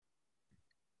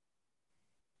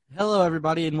Hello,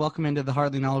 everybody, and welcome into the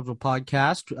Hardly Knowledgeable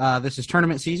podcast. This is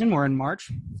tournament season. We're in March.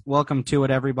 Welcome to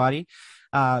it, everybody.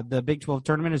 The Big 12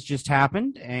 tournament has just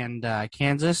happened, and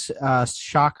Kansas,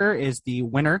 shocker, is the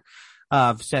winner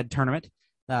of said tournament.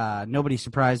 Nobody's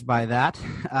surprised by that.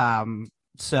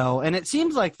 And it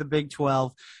seems like the Big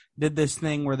 12 did this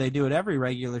thing where they do it every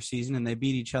regular season, and they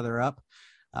beat each other up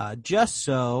just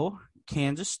so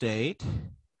Kansas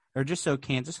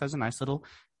has a nice little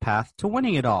path to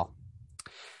winning it all.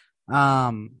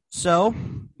 So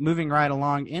moving right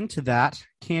along into that,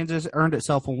 Kansas earned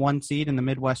itself a 1 seed in the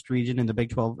Midwest region in the Big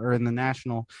 12 or in the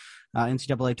national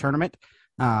NCAA tournament.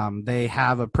 They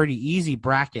have a pretty easy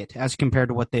bracket as compared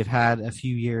to what they've had a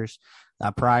few years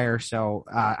prior. So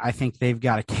I think they've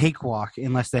got a cakewalk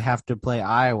unless they have to play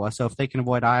Iowa. So if they can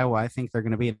avoid Iowa, I think they're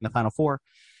going to be in the Final Four.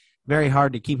 Very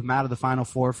hard to keep them out of the Final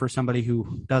Four for somebody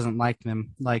who doesn't like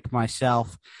them, like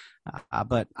myself.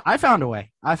 But I found a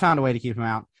way. To keep them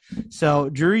out. So,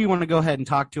 Drew, you want to go ahead and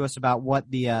talk to us about what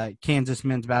the Kansas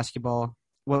men's basketball,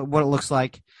 what it looks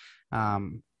like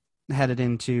headed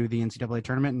into the NCAA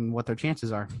tournament and what their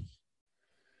chances are?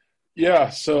 Yeah,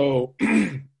 so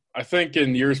I think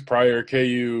in years prior,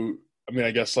 KU,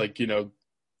 I guess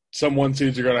some 1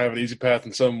 seeds are going to have an easy path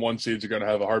and some 1 seeds are going to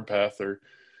have a hard path, or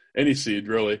any seed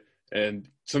really. And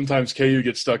sometimes KU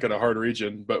gets stuck in a hard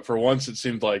region, but for once it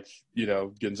seemed like,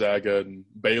 Gonzaga and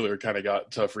Baylor kind of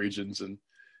got tough regions and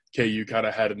KU kind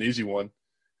of had an easy one.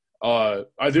 I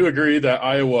do agree that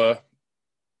Iowa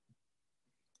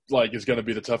is going to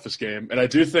be the toughest game, and I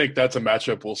do think that's a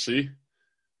matchup we'll see.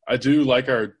 I do like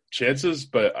our chances,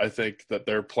 but I think that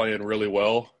they're playing really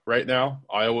well right now.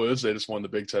 Iowa is. They just won the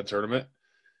Big Ten tournament,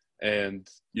 and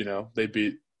they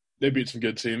beat some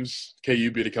good teams.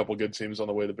 KU beat a couple good teams on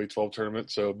the way to the Big 12 tournament,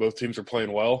 so both teams are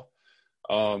playing well.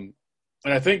 And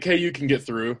I think KU can get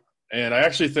through. And I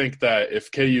actually think that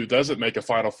if KU doesn't make a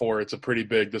Final Four, it's a pretty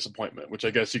big disappointment, which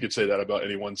I guess you could say that about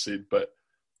any 1 seed, but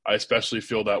I especially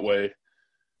feel that way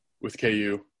with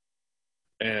KU.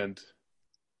 And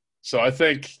so I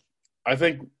think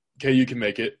KU can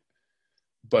make it,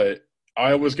 but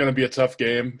Iowa's going to be a tough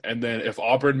game. And then if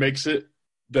Auburn makes it,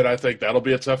 then I think that'll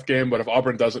be a tough game. But if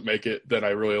Auburn doesn't make it, then I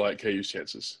really like KU's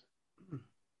chances.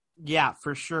 Yeah,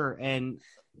 for sure. And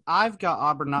I've got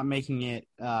Auburn not making it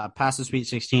past the Sweet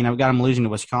 16. I've got them losing to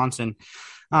Wisconsin.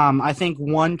 I think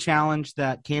one challenge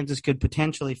that Kansas could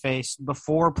potentially face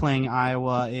before playing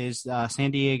Iowa is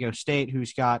San Diego State,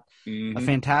 who's got a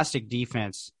fantastic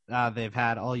defense they've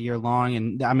had all year long.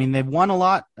 And, they've won a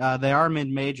lot. They are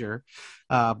mid-major.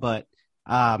 But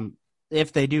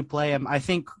if they do play them, I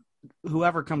think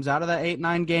whoever comes out of that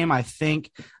 8-9 game, I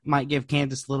think might give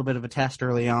Kansas a little bit of a test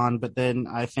early on. But then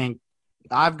I think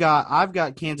I've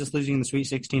got Kansas losing in the Sweet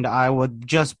 16 to Iowa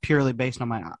just purely based on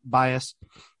my bias.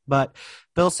 But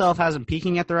Bill Self has him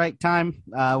peaking at the right time,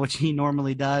 which he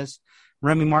normally does.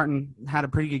 Remy Martin had a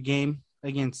pretty good game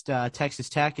against Texas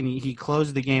Tech, and he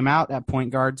closed the game out at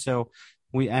point guard. So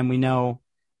we know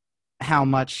how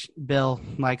much Bill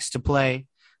likes to play.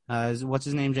 What's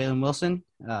his name? Jalen Wilson?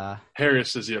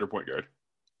 Harris is the other point guard.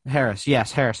 Harris.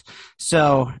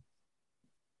 So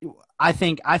I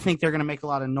think they're going to make a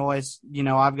lot of noise.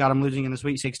 I've got them losing in the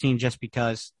Sweet 16 just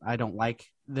because I don't like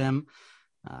them.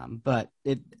 But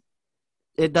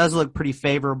it does look pretty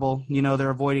favorable.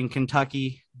 They're avoiding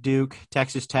Kentucky, Duke,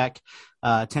 Texas Tech,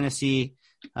 Tennessee.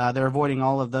 They're avoiding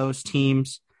all of those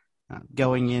teams.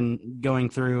 Going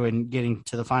through and getting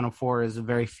to the Final Four is a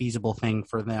very feasible thing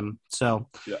for them. So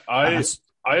yeah,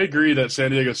 I agree that San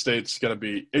Diego State's going to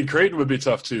be – and Creighton would be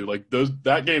tough too.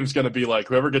 That game's going to be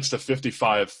whoever gets to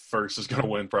 55 first is going to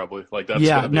win probably.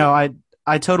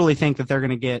 I totally think that they're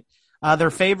going to get they're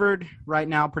favored right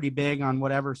now pretty big on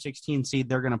whatever 16 seed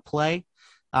they're going to play,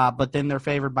 but then they're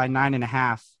favored by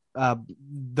 9.5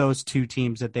 those two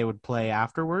teams that they would play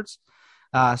afterwards.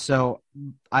 So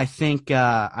I think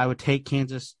I would take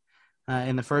Kansas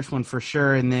in the first one for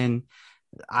sure, and then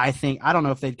I don't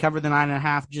know if they'd cover the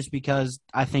 9.5 just because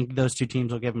I think those two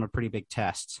teams will give them a pretty big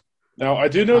test. Now, I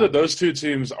do know that those two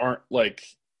teams aren't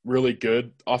really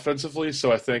good offensively,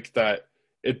 so I think that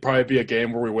it'd probably be a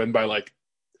game where we win by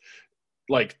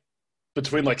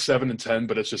between 7 and 10,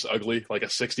 but it's just ugly, a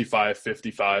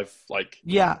 65-55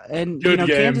 yeah, and good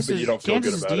game, but you don't feel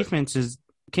good about it.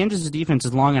 Kansas's defense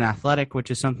is long and athletic,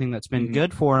 which is something that's been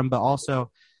good for them, but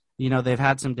also they've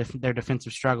had their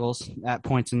defensive struggles at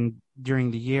points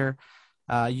during the year.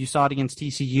 You saw it against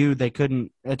TCU. They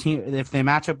couldn't if they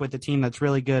match up with a team that's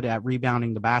really good at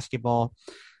rebounding the basketball,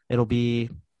 it'll be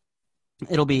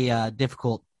a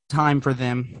difficult time for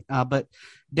them. But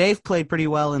Dave played pretty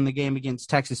well in the game against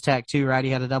Texas Tech too, right?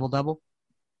 He had a double-double.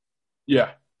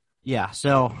 Yeah. Yeah,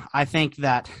 so I think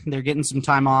that they're getting some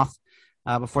time off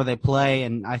before they play,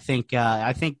 and I think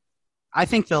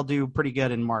they'll do pretty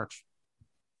good in March.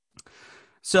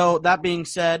 So that being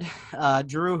said,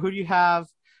 Drew, who do you have?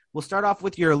 We'll start off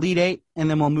with your Elite Eight, and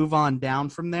then we'll move on down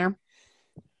from there.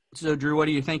 So, Drew, what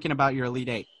are you thinking about your Elite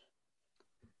Eight?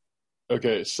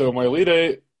 Okay, so my Elite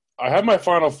Eight, I have my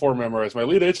Final Four memorized. My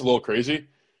Elite Eight's a little crazy,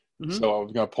 Mm-hmm. so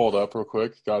I'm gonna pull it up real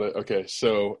quick. Got it. Okay,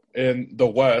 so in the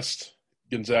West,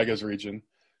 Gonzaga's region,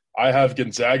 I have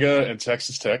Gonzaga and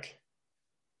Texas Tech.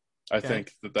 I Okay.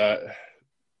 think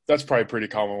that's probably a pretty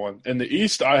common one. In the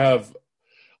East, I have a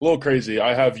little crazy.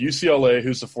 I have UCLA,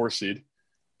 who's the 4 seed,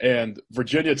 and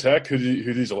Virginia Tech,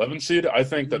 who's 11 seed. I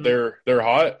think that Mm-hmm. they're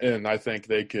hot, and I think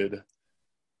they could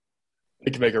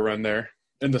make a run there.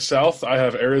 In the South, I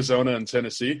have Arizona and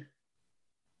Tennessee,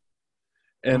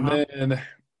 and Uh-huh. then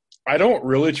I don't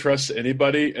really trust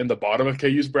anybody in the bottom of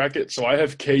KU's bracket, so I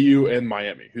have KU and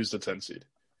Miami, who's the 10 seed.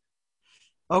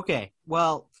 Okay.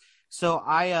 Well, so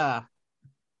I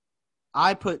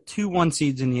put two 1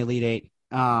 seeds in the Elite Eight.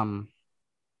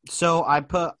 So I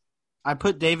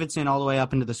put Davidson all the way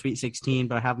up into the Sweet 16,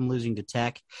 but I have them losing to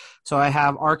Tech. So I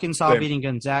have Arkansas Same. beating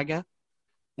Gonzaga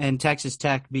and Texas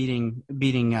Tech beating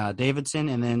Davidson,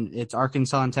 and then it's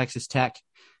Arkansas and Texas Tech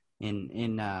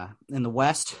in the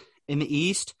West. In the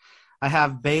East, I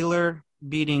have Baylor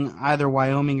beating either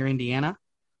Wyoming or Indiana,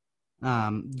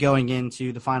 going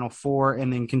into the Final Four,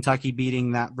 and then Kentucky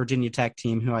beating that Virginia Tech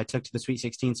team who I took to the Sweet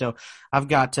 16. So I've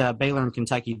got Baylor and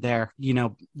Kentucky there.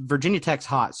 Virginia Tech's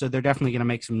hot, so they're definitely going to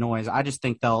make some noise. I just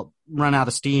think they'll run out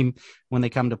of steam when they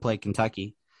come to play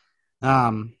Kentucky.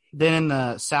 Then in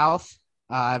the South,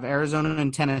 I have Arizona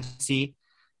and Tennessee.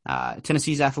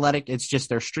 Tennessee's athletic. It's just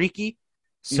they're streaky,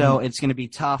 so Mhm. it's going to be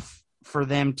tough for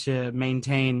them to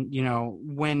maintain,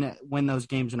 win those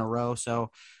games in a row.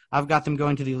 So I've got them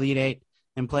going to the Elite Eight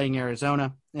and playing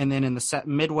Arizona. And then in the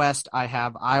Midwest, I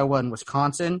have Iowa and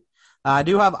Wisconsin. I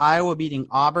do have Iowa beating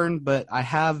Auburn, but I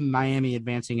have Miami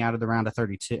advancing out of the round of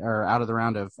 32 or out of the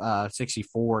round of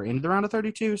 64 into the round of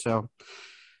 32. So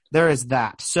there is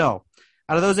that. So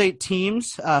out of those 8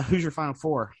 teams, who's your Final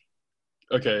Four?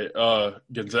 Okay,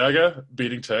 Gonzaga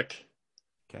beating Tech,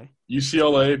 Okay.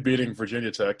 UCLA beating Virginia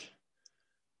Tech.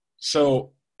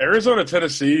 So Arizona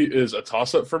Tennessee is a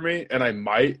toss up for me, and I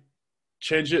might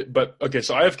change it. But okay,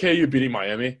 so I have KU beating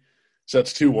Miami, so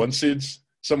that's two 1 seeds.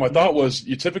 So my Mm-hmm. thought was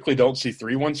you typically don't see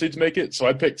three 1 seeds make it, so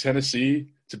I picked Tennessee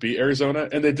to beat Arizona,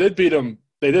 and they did beat them.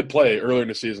 They did play earlier in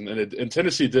the season, and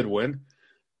Tennessee did win.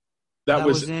 That That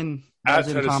was was in that at was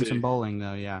in Thompson Tennessee, Bowling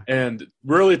though. Yeah. and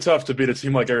really tough to beat a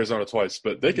team like Arizona twice,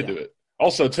 but they could Yeah. do it.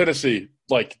 Also, Tennessee,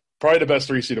 like probably the best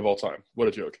 3 seed of all time. What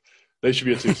a joke! They should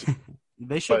be a 2 seed,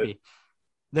 They should but be.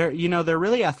 They're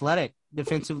really athletic.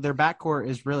 Defensive, their backcourt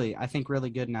is really, I think, really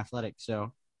good and athletic.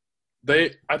 So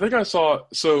I think I saw.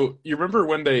 So you remember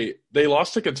when they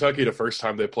lost to Kentucky the first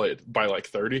time they played by like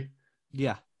 30?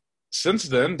 yeah, Since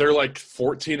then, they're like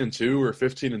 14-2 or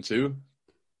 15-2.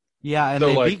 yeah, and So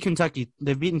they beat like, Kentucky.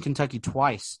 They've beaten Kentucky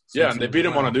twice yeah, since and then as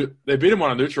well. they beat them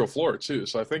on a neutral floor too.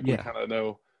 So I think we Yeah, kind of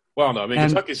know. Well, no, I mean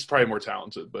and Kentucky's probably more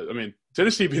talented, but I mean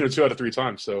Tennessee beat them 2 out of 3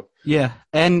 times. So yeah,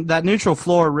 and that neutral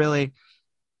floor really.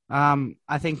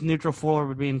 I think neutral floor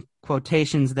would be in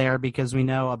quotations there because we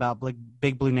know about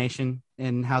Big Blue Nation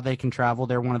and how they can travel.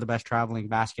 They're one of the best traveling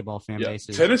basketball fan yeah,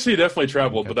 bases Tennessee definitely in the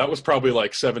traveled, but that country. was probably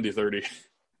like 70-30.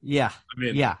 Yeah, I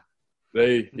mean yeah,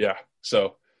 yeah.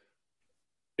 So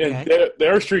and okay. they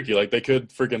are streaky. Like they could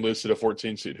freaking lose to the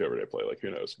 14 seed whoever they play. Like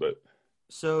who knows? But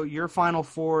So your final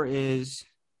four is,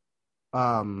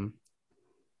 um,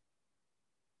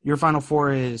 your final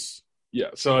four is yeah,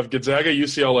 so I have Gonzaga,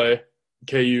 UCLA,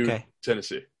 KU, okay.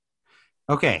 Tennessee.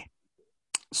 Okay,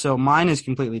 so mine is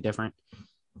completely different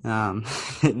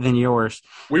than yours.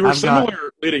 We were I've got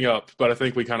similar leading up, but I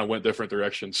think we kind of went different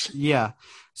directions. yeah.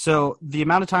 So the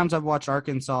amount of times I've watched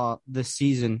Arkansas this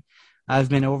season, I've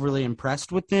been overly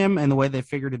impressed with them and the way they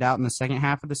figured it out in the second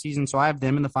half of the season. So I have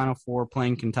them in the Final Four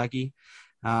playing Kentucky,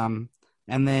 and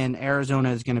then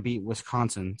Arizona is going to beat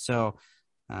Wisconsin. So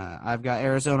I've got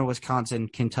Arizona, Wisconsin,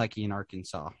 Kentucky, and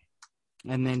Arkansas.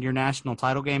 And then your national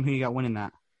title game, who you got winning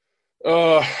that?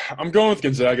 I'm going with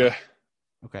Gonzaga.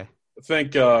 Okay. I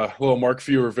think little Mark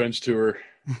Few revenge tour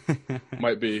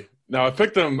might be. Now I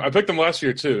picked them. I picked them last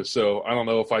year too, so I don't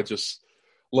know if I just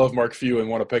love Mark Few and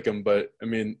want to pick him. But I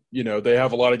mean, they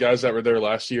have a lot of guys that were there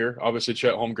last year. Obviously,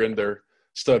 Chet Holmgren, their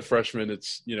stud freshman.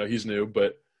 It's he's new,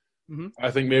 but hmm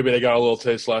I think maybe they got a little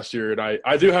taste last year, and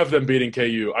I do have them beating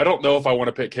KU. I don't know if I want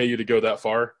to pick KU to go that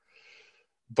far,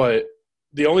 but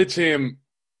the only team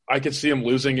I could see them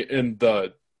losing in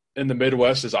the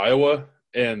Midwest is Iowa,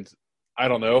 and I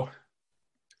don't know.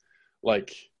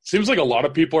 Like, seems like a lot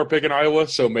of people are picking Iowa,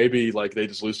 so maybe like they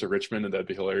just lose to Richmond and that'd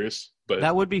be hilarious. But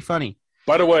That would be funny.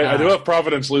 by the way, I do have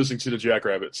Providence losing to the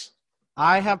Jackrabbits.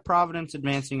 I have Providence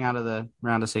advancing out of the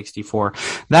round of 64.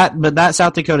 But that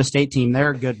South Dakota State team,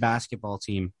 they're a good basketball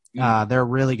team. They're a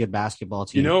really good basketball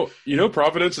team. You know,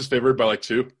 Providence is favored by like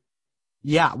 2.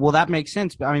 Yeah, well, that makes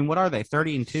sense. But I mean, what are they?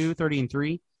 30-2,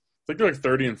 30-3? I think they're like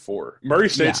 30-4. Murray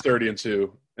State's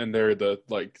 30-2, and they're the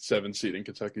like 7 seed in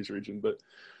Kentucky's region. But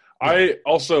I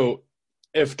also,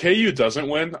 if KU doesn't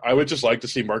win, I would just like to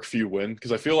see Mark Few win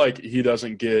because I feel like he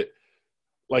doesn't get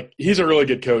like he's a really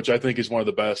good coach. I think he's one of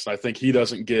the best, and I think he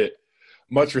doesn't get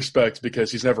much respect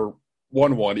because he's never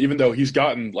won one, even though he's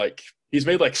gotten like he's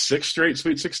made like 6 straight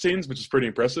Sweet 16s, which is pretty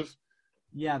impressive.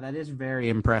 Yeah, that is very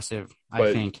impressive. But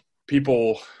I think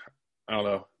people, I don't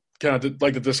know, kind of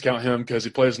like to discount him because he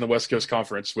plays in the West Coast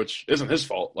Conference, which isn't his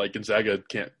fault. Like Gonzaga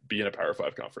can't be in a Power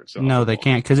 5 conference. No, they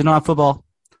can't because they don't have football.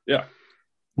 Yeah,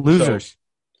 losers.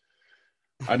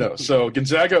 So, I know. So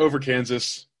Gonzaga over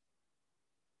Kansas.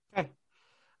 Okay.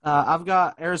 I've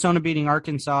got Arizona beating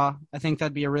Arkansas. I think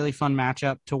that'd be a really fun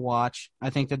matchup to watch. I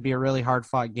think that'd be a really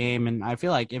hard-fought game, and I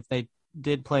feel like if they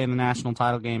did play in the national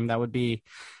title game, that would be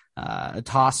a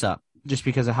toss-up just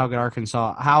because of how good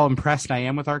how impressed I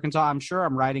am with Arkansas. I'm sure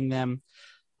I'm riding them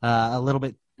a little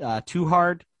bit too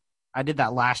hard. I did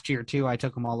that last year, too. I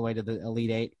took them all the way to the Elite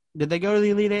Eight. Did they go to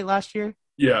the Elite Eight last year?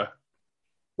 Yeah.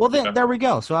 Well, then There we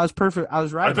go. So I was perfect. I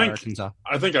was right about Arkansas.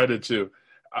 I think I did, too.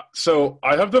 So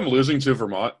I have them losing to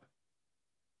Vermont.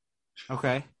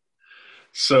 Okay.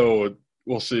 So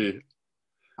we'll see.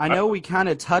 I know we kind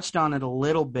of touched on it a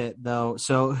little bit, though.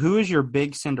 So who is your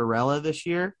big Cinderella this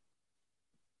year?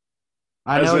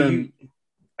 So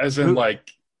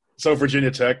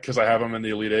Virginia Tech, because I have them in the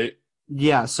Elite Eight.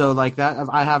 Yeah, so like that,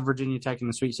 I have Virginia Tech in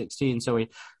the Sweet 16, so we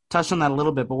touched on that a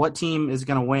little bit. But what team is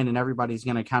going to win and everybody's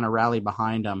going to kind of rally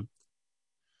behind them?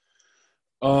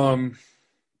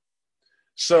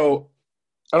 So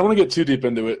I don't want to get too deep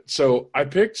into it. So I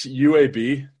picked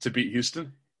UAB to beat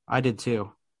Houston. I did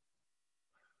too.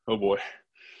 Oh boy.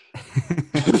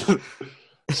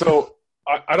 So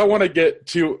I don't want to get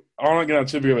on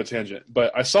too big of a tangent,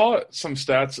 but I saw some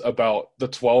stats about the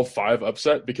 12-5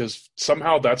 upset because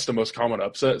somehow that's the most common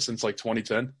upset since like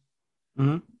 2010.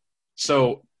 Mm-hmm.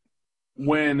 So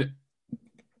when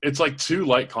it's like 2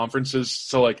 light conferences,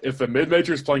 so like if a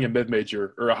mid-major is playing a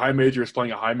mid-major or a high major is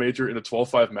playing a high major in a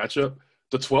 12-5 matchup,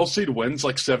 the 12 seed wins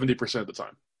like 70% of the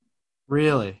time.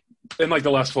 Really? In like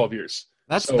the last 12 years.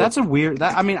 That's a weird. The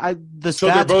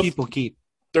stats people keep.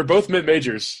 They're both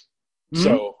mid-majors. Mm-hmm.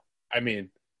 So, I mean,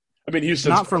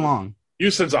 Houston's not for long.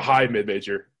 Houston's a high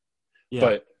mid-major,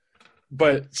 yeah.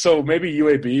 But so maybe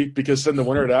UAB because then the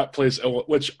winner of that plays,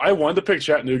 which I wanted to pick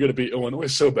Chattanooga to beat Illinois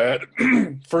so bad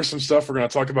for some stuff we're going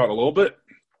to talk about in a little bit,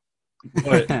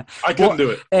 but I couldn't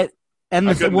do it.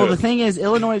 The thing is,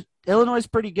 Illinois is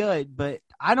pretty good, but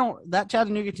that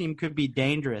Chattanooga team could be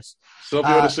dangerous.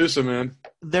 Silvio de Sousa, man.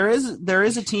 There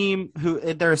is a team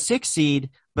they're a 6 seed,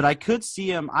 but I could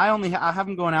see them. I have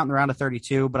them going out in the round of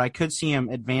 32, but I could see them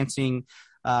advancing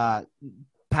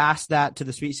past that to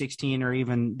the Sweet 16 or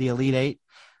even the Elite Eight,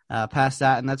 past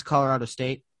that, and that's Colorado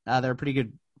State. They're a pretty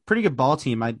good ball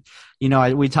team.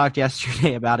 We talked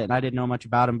yesterday about it, and I didn't know much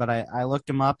about them, but I looked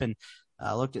them up and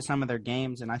looked at some of their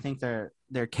games, and I think they're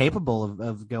capable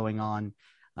of going on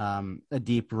a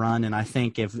deep run. And I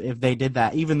think if they did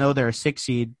that, even though they're a 6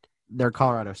 seed, they're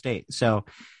Colorado State, so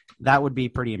that would be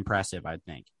pretty impressive, I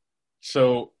think.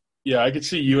 So yeah, I could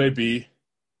see UAB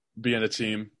being a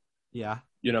team. Yeah.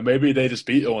 Maybe they just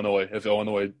beat Illinois if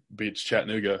Illinois beats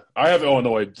Chattanooga. I have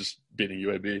Illinois just beating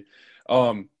UAB.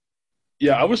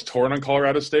 Yeah, I was torn on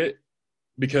Colorado State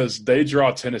because they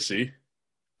draw Tennessee.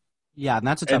 Yeah, and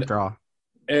that's a tough draw.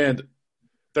 And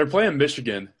they're playing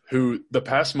Michigan, who the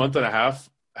past month and a half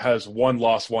has one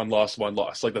loss.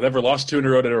 Like they've never lost 2 in a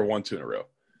row, they never won 2 in a row.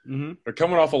 Mm-hmm. They're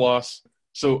coming off a loss.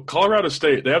 So Colorado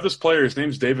State, they have this player, his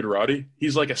name's David Roddy.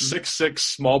 He's like a 6'6",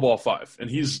 small ball 5, and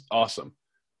he's awesome.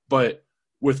 But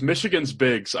with Michigan's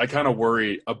bigs, I kind of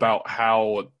worry about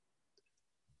how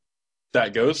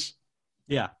that goes.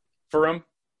 Yeah. For him.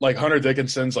 Like Hunter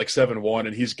Dickinson's like 7'1",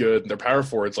 and he's good. And their power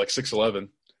forward's like 6'11",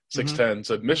 6'10". Mm-hmm.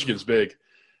 So Michigan's big.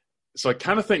 So I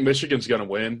kind of think Michigan's going to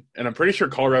win. And I'm pretty sure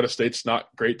Colorado State's not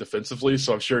great defensively,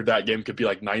 so I'm sure that game could be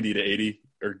like 90-80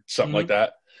 or something like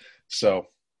that. So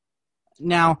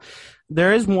now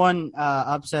there is one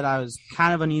upset I was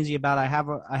kind of uneasy about. I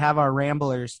have our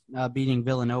Ramblers beating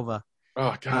Villanova.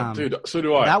 Oh, God, dude, so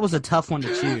do I. That was a tough one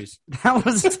to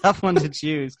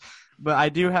choose. But I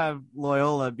do have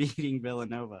Loyola beating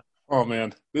Villanova. Oh,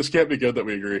 man. This can't be good that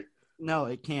we agree. No,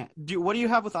 it can't. What do you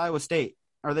have with Iowa State?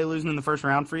 Are they losing in the first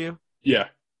round for you? Yeah.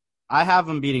 I have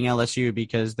them beating LSU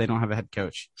because they don't have a head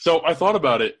coach. So I thought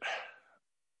about it.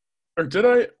 Or did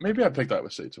I? Maybe I picked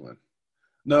Iowa State to win.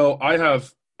 No, I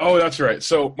have. Oh, that's right.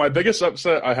 So my biggest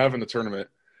upset I have in the tournament.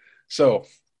 So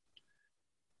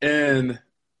in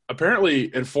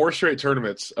apparently in 4 straight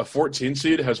tournaments, a 14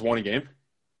 seed has won a game.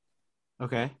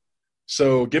 Okay.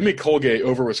 So give me Colgate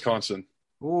over Wisconsin.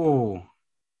 Ooh.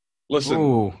 Listen,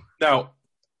 Ooh. now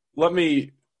let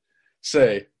me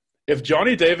say, if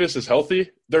Johnny Davis is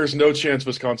healthy, there's no chance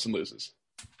Wisconsin loses.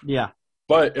 Yeah.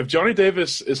 But if Johnny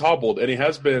Davis is hobbled, and he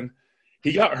has been,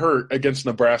 he got hurt against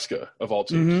Nebraska, of all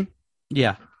teams. Mm-hmm.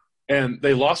 Yeah. And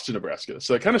they lost to Nebraska.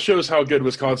 So it kind of shows how good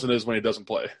Wisconsin is when he doesn't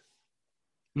play.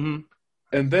 Mm-hmm.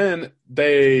 And then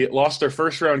they lost their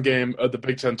first-round game of the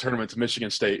Big Ten tournament to Michigan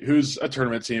State, who's a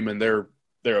tournament team, and they're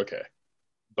okay.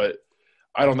 But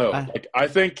I don't know. I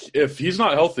think if he's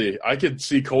not healthy, I could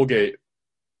see Colgate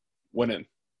winning.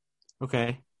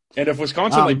 Okay. And if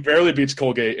Wisconsin barely beats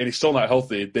Colgate and he's still not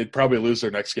healthy, they'd probably lose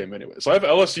their next game anyway. So I have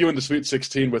LSU in the Sweet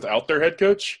 16 without their head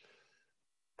coach.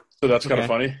 So that's kind of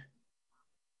funny.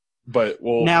 But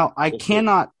I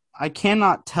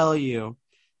cannot tell you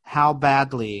how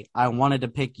badly I wanted to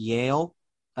pick Yale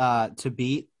to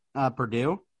beat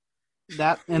Purdue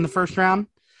that in the first round.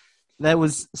 That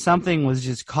was something was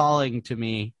just calling to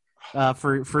me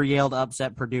for Yale to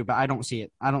upset Purdue, but I don't see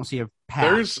it. I don't see a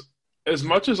path. As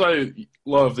much as I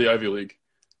love the Ivy League,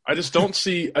 I just don't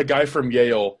see guys from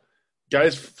Yale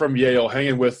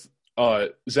hanging with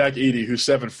Zach Edey, who's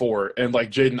 7'4", and like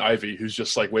Jaden Ivey, who's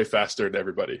just like way faster than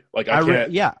everybody. Like I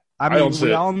can't.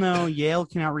 We all know Yale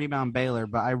can out-rebound Baylor,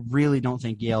 but I really don't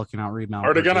think Yale can out-rebound.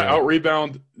 Are they going to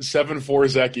out-rebound 7'4"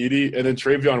 Zach Edey and then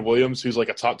Travion Williams, who's like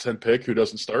a top 10 pick who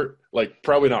doesn't start? Like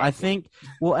probably not. I think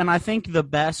the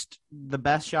best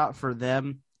shot for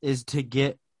them is to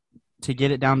get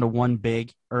it down to one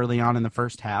big early on in the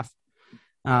first half,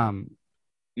 and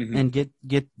get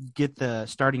the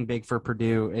starting big for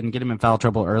Purdue and get them in foul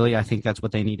trouble early. I think that's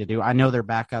what they need to do. I know their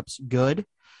backup's good,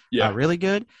 really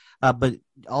good, but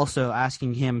also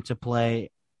asking him to play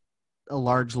a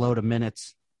large load of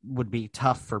minutes would be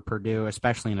tough for Purdue,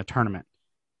 especially in a tournament.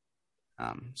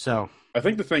 So I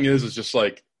think the thing is just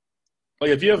like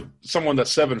if you have someone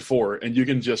that's 7'4" and you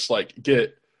can just like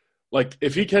get. Like,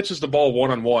 if he catches the ball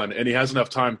one-on-one and he has enough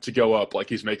time to go up, like,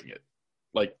 he's making it.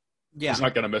 Like, he's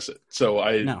not going to miss it. So,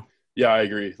 I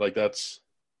agree. Like, it's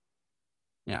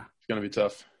going to be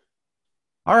tough.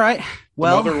 All right.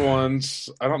 Well. Some other ones,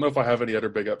 I don't know if I have any other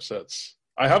big upsets.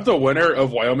 I have the winner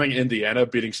of Wyoming-Indiana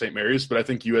beating St. Mary's, but I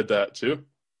think you had that too.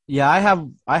 Yeah, I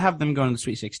have them going to the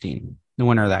Sweet 16, the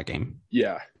winner of that game.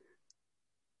 Yeah.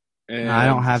 And I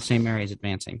don't have St. Mary's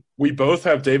advancing. We both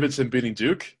have Davidson beating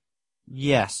Duke.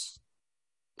 Yes.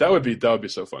 That would be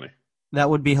so funny. That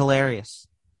would be hilarious.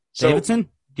 So, Davidson,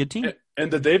 good team.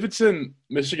 And the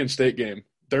Davidson-Michigan State game,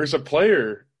 there's a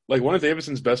player, like one of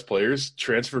Davidson's best players,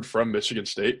 transferred from Michigan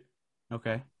State.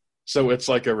 Okay. So it's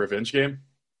like a revenge game.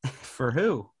 For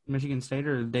who? Michigan State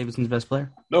or Davidson's best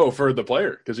player? No, for the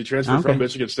player, because he transferred from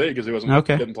Michigan State because he wasn't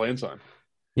getting playing time.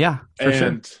 Yeah, for sure.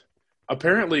 And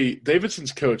apparently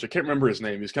Davidson's coach, I can't remember his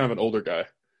name, he's kind of an older guy.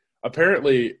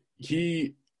 Apparently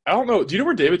I don't know. Do you know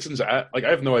where Davidson's at? Like, I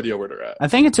have no idea where they're at. I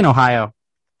think it's in Ohio.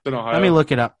 It's in Ohio? Let me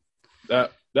look it up. That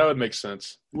would make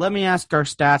sense. Let me ask our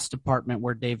stats department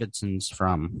where Davidson's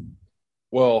from.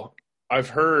 Well, I've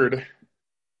heard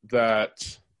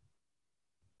that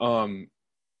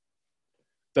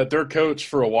that their coach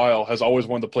for a while has always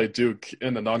wanted to play Duke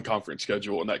in the non-conference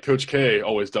schedule, and that Coach K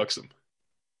always ducks him.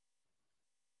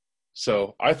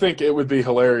 So I think it would be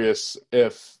hilarious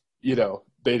if,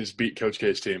 they just beat Coach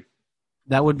K's team.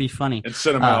 That would be funny. And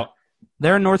send him out.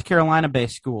 They're a North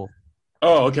Carolina-based school.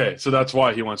 Oh, okay. So that's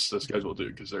why he wants to schedule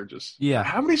Duke, because they're just – yeah.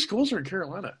 How many schools are in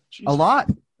Carolina? Jeez. A lot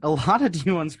of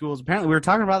D1 schools. Apparently, we were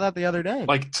talking about that the other day.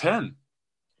 Like 10.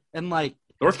 And like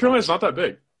 – North Carolina's not that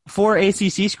big. 4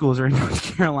 ACC schools are in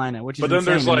North Carolina, which is But then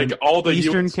insane. there's like all the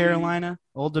Eastern UNC, Carolina,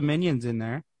 Old Dominion's in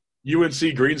there.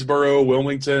 UNC, Greensboro,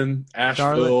 Wilmington, Asheville.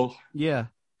 Charlotte. Yeah.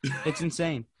 It's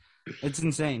insane. It's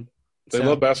insane. They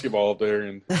love basketball up there.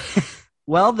 And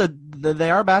well,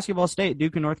 they are a basketball state.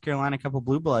 Duke and North Carolina, a couple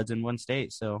blue bloods in one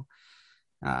state. So,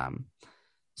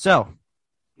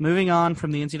 moving on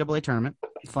from the NCAA tournament,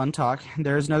 fun talk.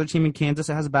 There is another team in Kansas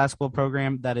that has a basketball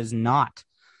program that is not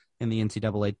in the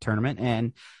NCAA tournament.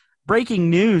 And breaking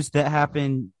news that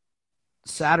happened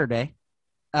Saturday,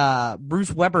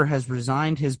 Bruce Weber has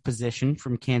resigned his position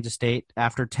from Kansas State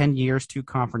after 10 years, 2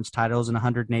 conference titles, and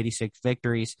 186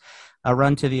 victories, a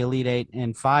run to the Elite Eight,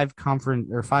 and 5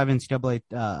 NCAA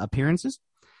appearances.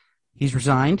 He's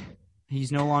resigned.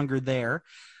 He's no longer there.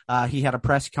 He had a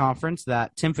press conference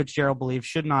that Tim Fitzgerald believes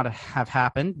should not have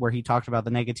happened, where he talked about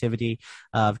the negativity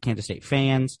of Kansas State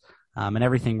fans and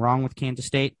everything wrong with Kansas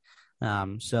State.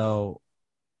 So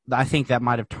I think that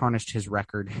might have tarnished his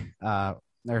record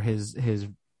or his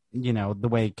the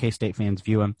way K-State fans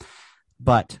view him.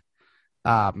 But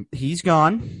he's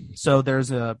gone. So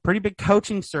there's a pretty big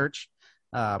coaching search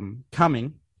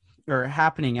coming or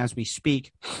happening as we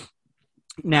speak.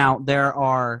 Now, there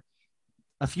are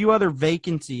a few other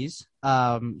vacancies.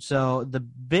 So the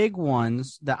big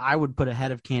ones that I would put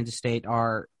ahead of Kansas State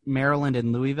are Maryland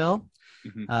and Louisville.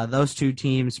 Mm-hmm. Those two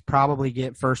teams probably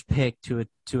get first pick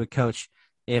to a coach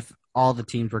if all the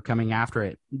teams were coming after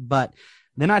it. But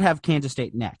then I'd have Kansas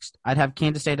State next. I'd have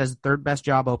Kansas State as the third best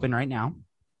job open right now,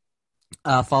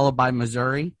 followed by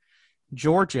Missouri,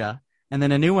 Georgia, and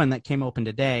then a new one that came open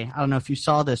today. I don't know if you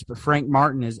saw this, but Frank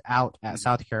Martin is out at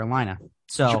South Carolina.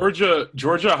 So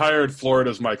Georgia hired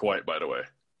Florida's Mike White, by the way.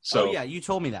 So yeah, you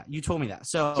told me that.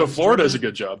 So Florida does a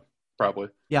good job, probably.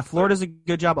 Yeah, Florida's a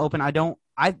good job open.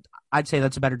 I'd say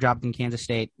that's a better job than Kansas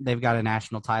State. They've got a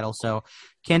national title. So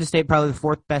Kansas State probably the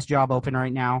fourth best job open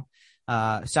right now.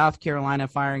 South Carolina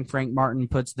firing Frank Martin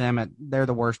puts them at they're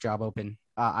the worst job open,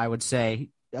 I would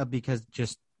say, because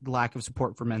just lack of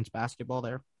support for men's basketball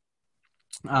there.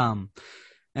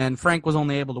 And Frank was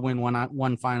only able to win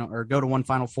one final or go to one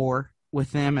Final Four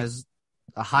with them as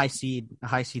a high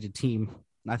seeded team.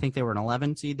 I think they were an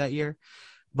 11 seed that year,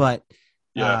 but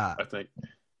I think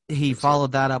he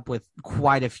followed that up with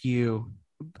quite a few.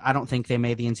 I don't think they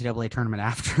made the NCAA tournament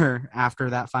after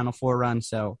that Final Four run.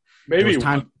 So maybe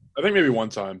I think maybe one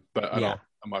time, but I'm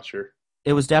not sure.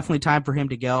 It was definitely time for him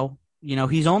to go.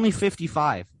 He's only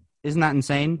 55. Isn't that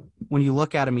insane? When you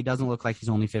look at him, he doesn't look like he's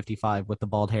only 55 with the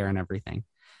bald hair and everything.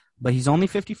 But he's only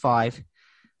 55,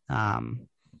 but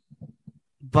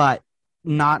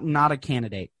not a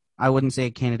candidate. I wouldn't say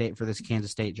a candidate for this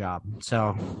Kansas State job.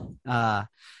 So I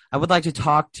would like to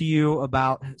talk to you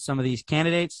about some of these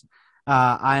candidates.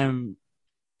 I am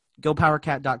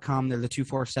GoPowerCat.com. They're the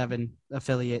 247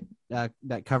 affiliate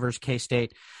that covers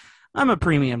K-State. I'm a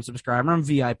premium subscriber. I'm a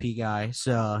VIP guy,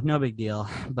 so no big deal.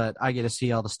 But I get to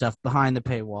see all the stuff behind the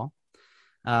paywall.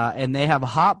 And they have a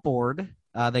hot board.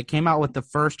 They came out with the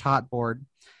first hot board,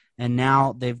 and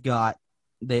now they've got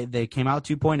they came out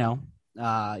 2.0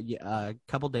 a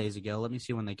couple days ago. Let me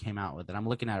see when they came out with it. I'm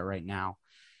looking at it right now.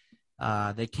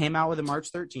 They came out with it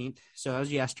March 13th, so that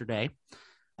was yesterday.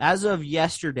 As of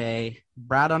yesterday,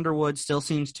 Brad Underwood still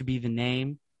seems to be the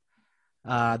name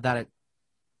that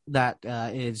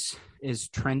is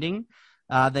trending.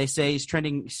 They say he's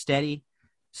trending steady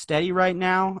right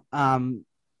now.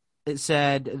 It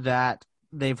said that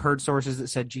they've heard sources that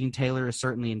said Gene Taylor is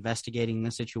certainly investigating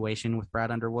the situation with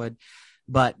Brad Underwood.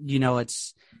 But,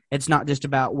 it's not just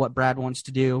about what Brad wants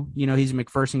to do. He's a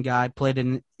McPherson guy, played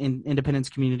in Independence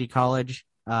Community College,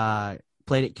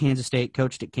 played at Kansas State,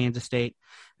 coached at Kansas State,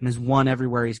 and has won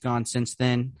everywhere he's gone since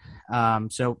then.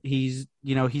 So he's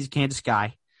a Kansas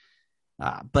guy.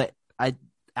 But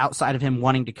outside of him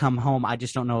wanting to come home, I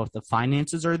just don't know if the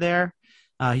finances are there.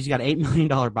 He's got an $8 million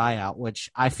buyout,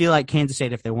 which I feel like Kansas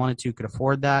State, if they wanted to, could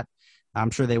afford that.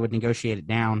 I'm sure they would negotiate it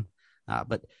down.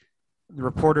 But the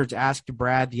reporters asked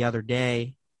Brad the other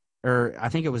day, or I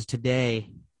think it was today,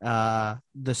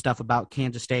 the stuff about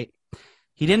Kansas State.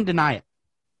 He didn't deny it.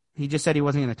 He just said he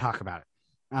wasn't going to talk about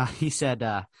it. He said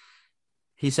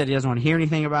he doesn't want to hear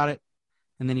anything about it.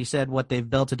 And then he said what they've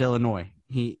built at Illinois.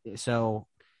 He's not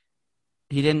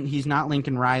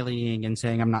Lincoln Rileying and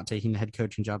saying I'm not taking the head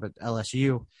coaching job at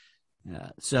LSU.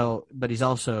 But he's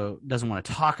also doesn't want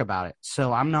to talk about it.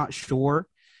 So I'm not sure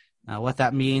what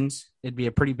that means. It'd be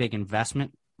a pretty big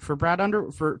investment for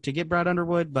to get Brad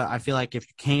Underwood, but I feel like if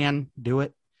you can do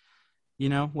it,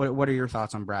 what are your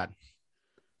thoughts on Brad?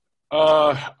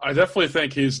 I definitely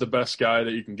think he's the best guy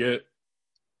that you can get,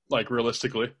 like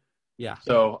realistically. Yeah.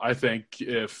 So I think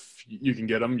if you can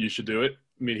get him, you should do it.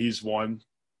 I mean, he's won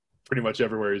pretty much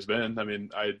everywhere he's been. I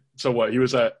mean, he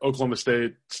was at Oklahoma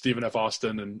State, Stephen F.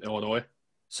 Austin, and Illinois.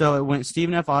 So it went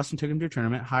Stephen F. Austin, took him to a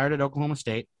tournament, hired at Oklahoma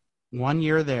State, 1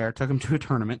 year there, took him to a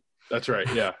tournament. That's right,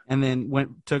 yeah. And then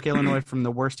took Illinois from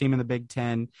the worst team in the Big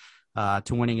Ten to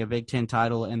winning a Big Ten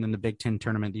title and then the Big Ten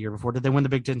tournament the year before. Did they win the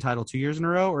Big Ten title 2 years in a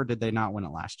row, or did they not win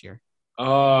it last year?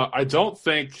 I don't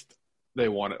think they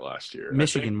won it last year.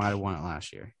 Michigan might have won it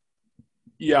last year.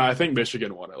 Yeah, I think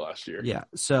Michigan won it last year. Yeah,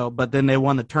 but then they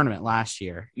won the tournament last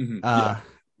year.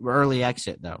 Mm-hmm. Early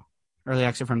exit, though. Early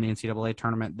exit from the NCAA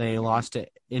tournament. They lost to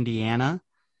Indiana.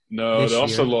 No, they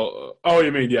also oh,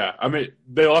 you mean, yeah. I mean,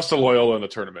 they lost to Loyola in the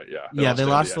tournament, yeah. They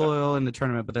lost to Loyola in the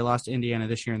tournament, but they lost to Indiana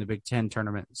this year in the Big Ten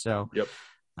tournament. So, yep.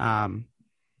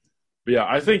 But yeah,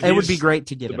 I think It would be he's great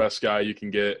to get the him. best guy you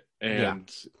can get. Yeah.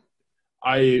 And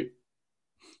I,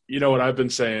 what I've been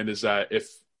saying is that if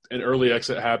an early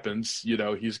exit happens,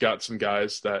 he's got some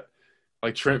guys that,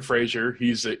 like Trent Frazier,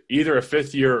 he's either a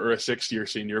fifth year or a sixth year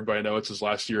senior, but I know it's his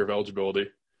last year of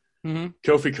eligibility. Mm-hmm.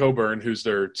 Kofi Coburn, who's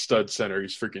their stud center,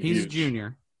 he's freaking He's a huge.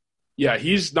 junior. Yeah,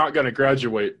 he's not going to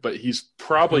graduate, but he's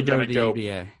probably He'll going to to the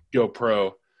NBA. go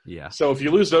pro. Yeah. So if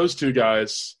you lose those two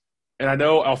guys, and I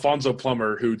know Alfonso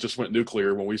Plummer, who just went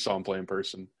nuclear when we saw him play in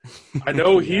person, I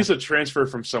know Yeah. he's a transfer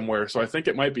from somewhere, so I think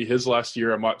it might be his last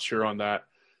year. I'm not sure on that.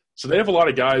 So they have a lot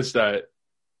of guys that,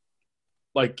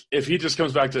 like, if he just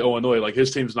comes back to Illinois, like,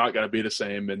 his team's not going to be the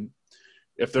same. And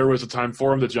if there was a time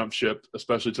for him to jump ship,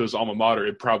 especially to his alma mater,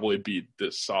 it'd probably be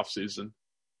this offseason.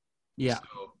 Yeah.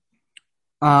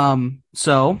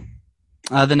 So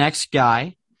the next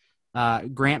guy,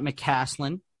 Grant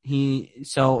McCaslin,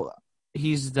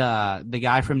 he's the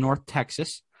guy from North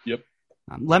Texas. Yep.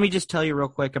 Let me just tell you real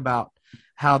quick about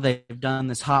how they've done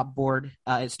this hot board.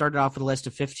 It started off with a list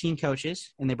of 15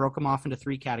 coaches, and they broke them off into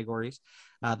 3 categories.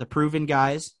 The proven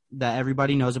guys that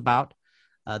everybody knows about,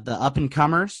 the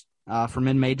up-and-comers for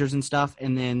mid-majors and stuff,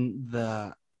 and then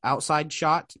the outside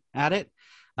shot at it.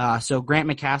 So Grant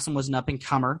McCaslin was an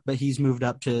up-and-comer, but he's moved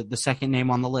up to the second name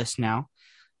on the list now.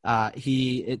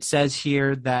 It says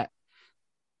here that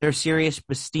there's serious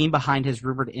esteem behind his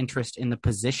rumored interest in the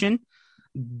position,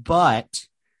 but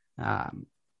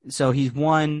so he's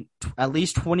won at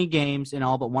least 20 games in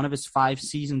all but one of his 5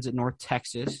 seasons at North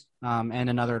Texas and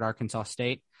another at Arkansas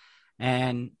State,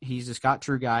 and he's a Scott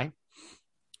Drew guy.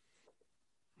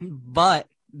 But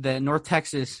the North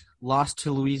Texas lost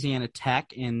to Louisiana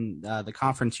Tech in the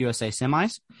Conference USA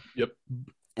semis. Yep.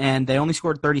 And they only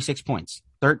scored 36 points,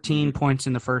 13 points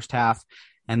in the first half,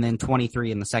 and then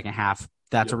 23 in the second half.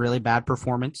 That's a really bad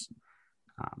performance.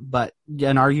 But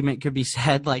an argument could be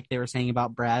said, like they were saying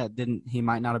about Brad, he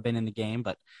might not have been in the game,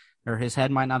 or his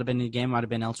head might not have been in the game, might have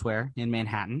been elsewhere in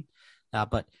Manhattan.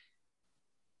 But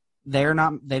they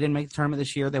didn't make the tournament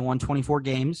this year. They won 24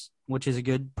 games, which is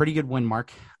a pretty good win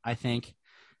mark, I think.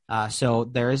 So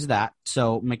there is that.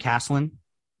 So McCaslin,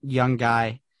 young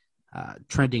guy,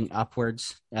 trending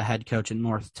upwards, a head coach in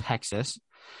North Texas.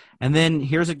 And then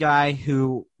here's a guy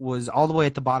who was all the way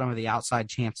at the bottom of the outside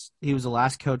chance. He was the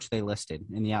last coach they listed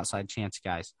in the outside chance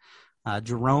guys.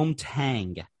 Jerome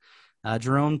Tang.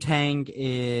 Jerome Tang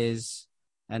is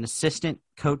an assistant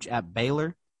coach at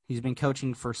Baylor. He's been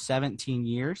coaching for 17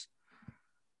 years.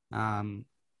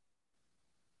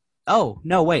 Oh,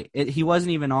 no, wait. He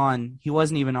wasn't even on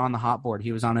the hot board.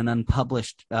 He was on an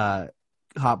unpublished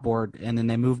hot board, and then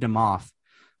they moved him off.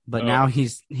 But now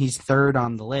he's third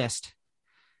on the list.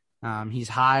 He's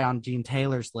high on Gene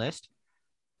Taylor's list.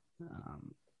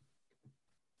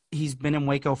 He's been in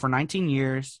Waco for 19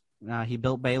 years. He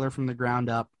built Baylor from the ground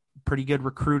up. Pretty good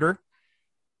recruiter.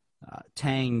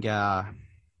 Tang,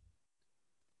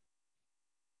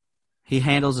 he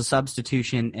handles a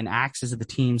substitution and acts as the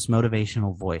team's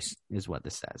motivational voice, is what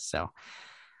this says. So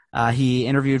he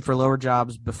interviewed for lower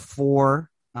jobs before,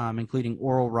 including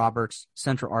Oral Roberts,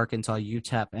 Central Arkansas,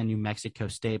 UTEP, and New Mexico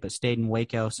State, but stayed in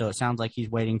Waco. So it sounds like he's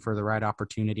waiting for the right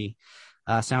opportunity.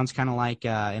 Sounds kind of like,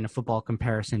 in a football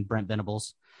comparison, Brent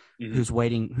Venables, who's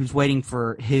waiting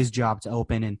for his job to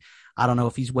open. And I don't know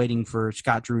if he's waiting for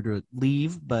Scott Drew to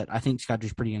leave, but I think Scott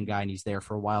Drew's a pretty young guy and he's there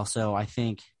for a while. So I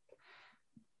think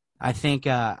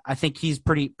he's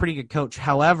pretty good coach.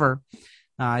 However,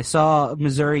 I saw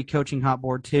Missouri coaching hot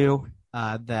board too,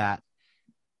 that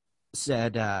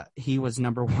said he was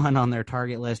number 1 on their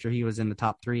target list, or he was in the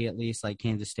top 3 at least, like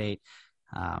Kansas State.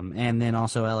 And then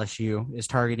also LSU is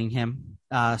targeting him.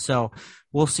 So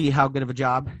we'll see how good of a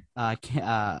job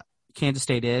Kansas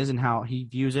State is and how he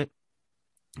views it.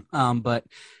 But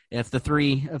if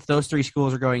those 3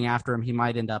 schools are going after him, he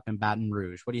might end up in Baton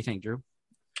Rouge. What do you think, Drew?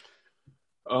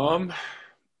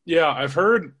 Yeah, I've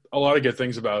heard a lot of good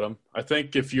things about him. I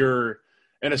think if you're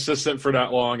an assistant for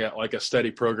that long at like a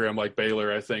steady program like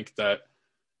Baylor, I think that,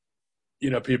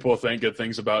 people think good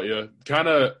things about you. Kind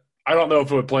of, I don't know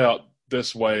if it would play out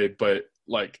this way, but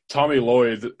like Tommy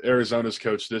Lloyd, Arizona's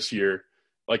coach this year,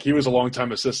 like he was a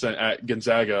longtime assistant at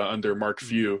Gonzaga under Mark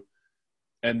Few.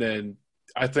 And then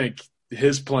I think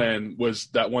his plan was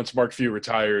that once Mark Few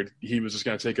retired, he was just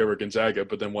going to take over Gonzaga.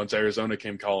 But then once Arizona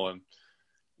came calling,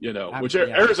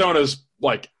 Arizona's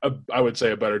like, I would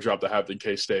say a better job to have than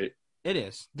K-State. It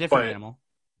is. Different animal.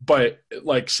 But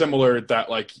like similar that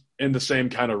like in the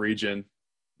same kind of region,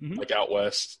 like out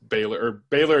west, Baylor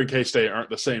and K-State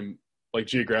aren't the same like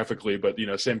geographically, but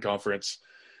same conference.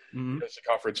 It's a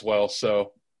conference well.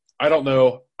 So I don't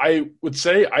know. I would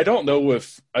say I don't know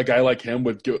if a guy like him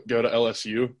would go to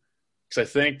LSU because I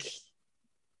think,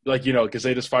 because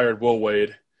they just fired Will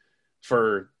Wade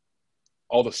for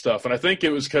all the stuff. And I think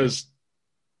it was because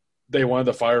they wanted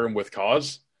to fire him with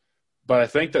cause. But I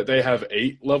think that they have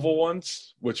 8 level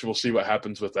ones, which we'll see what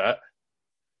happens with that.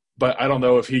 But I don't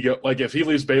know if if he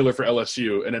leaves Baylor for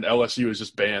LSU and then LSU is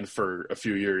just banned for a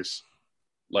few years,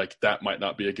 that might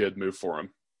not be a good move for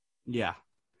him. Yeah.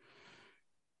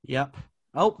 Yep.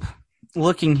 Oh,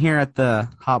 looking here at the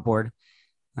hot board,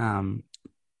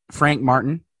 Frank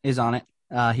Martin is on it.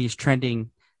 He's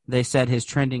trending. They said his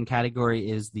trending category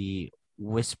is the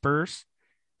Whispers.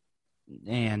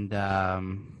 And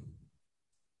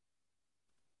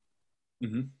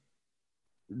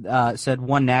said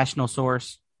one national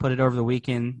source put it over the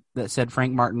weekend that said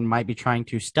Frank Martin might be trying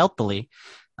to stealthily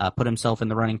put himself in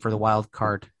the running for the wild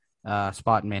card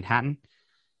spot in Manhattan.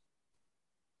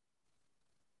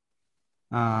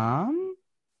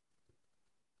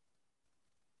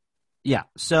 Yeah,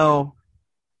 so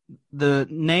the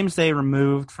names they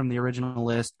removed from the original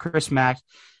list, Chris Mack,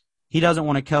 he doesn't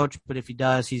want to coach, but if he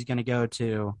does, he's going to go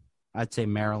to, I'd say,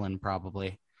 Maryland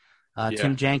probably.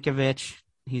 Tim Jankovic,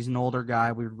 he's an older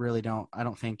guy. I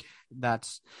don't think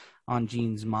that's on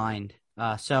Gene's mind.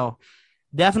 So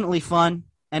definitely fun.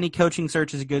 Any coaching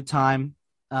search is a good time.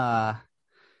 It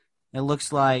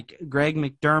looks like Greg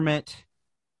McDermott,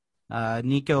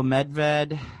 Nico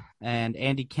Medved, and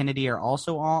Andy Kennedy are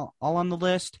also all on the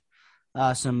list.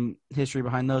 Some history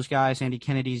behind those guys. Andy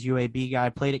Kennedy's UAB guy,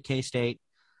 played at K-State.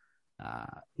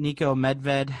 Nico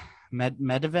Medved,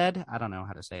 I don't know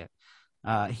how to say it.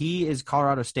 He is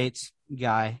Colorado State's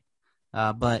guy,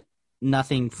 but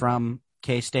nothing from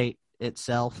K-State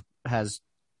itself has,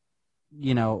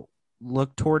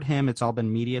 looked toward him. It's all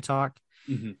been media talk.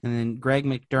 Mm-hmm. And then Greg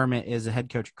McDermott is the head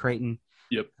coach of Creighton.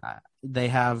 Yep. They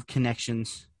have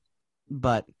connections,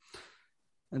 but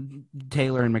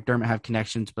Taylor and McDermott have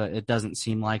connections, but it doesn't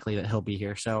seem likely that he'll be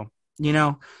here. So,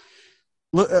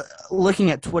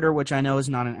 looking at Twitter, which I know is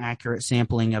not an accurate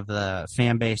sampling of the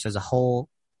fan base as a whole,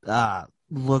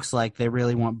 looks like they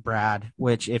really want Brad,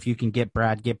 which if you can get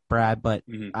Brad, get Brad. But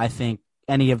I think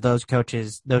any of those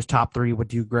coaches, those top 3 would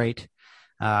do great.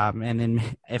 And then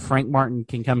if Frank Martin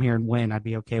can come here and win, I'd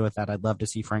be okay with that. I'd love to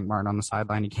see Frank Martin on the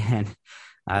sideline again.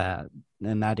 And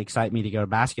that'd excite me to go to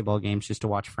basketball games just to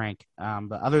watch Frank.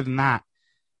 But other than that,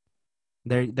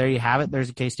 there you have it. There's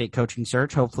a K-State coaching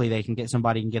search. Hopefully they can get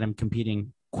somebody and get him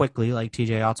competing quickly, like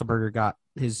TJ Otzelberger got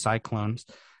his Cyclones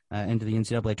into the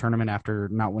NCAA tournament after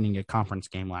not winning a conference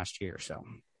game last year. So,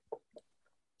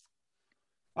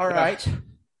 all right.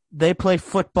 They play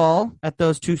football at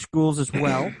those 2 schools as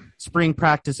well. Spring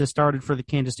practice has started for the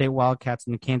Kansas State Wildcats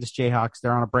and the Kansas Jayhawks.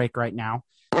 They're on a break right now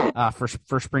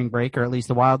for spring break, or at least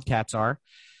the Wildcats are.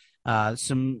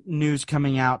 Some news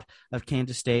coming out of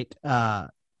Kansas State.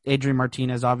 Adrian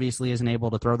Martinez obviously isn't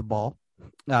able to throw the ball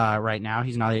right now.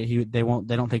 He's not. They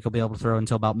don't think he'll be able to throw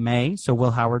until about May. So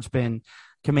Will Howard's been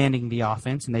commanding the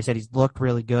offense, and they said he's looked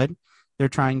really good. They're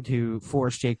trying to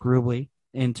force Jake Rubley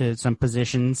into some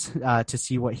positions to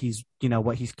see what he's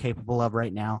capable of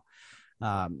right now,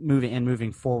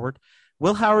 moving forward.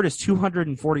 Will Howard is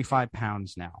 245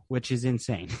 pounds now, which is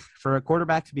insane. For a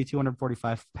quarterback to be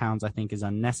 245 pounds, I think is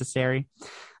unnecessary.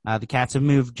 The Cats have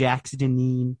moved Jax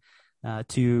Deneen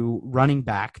to running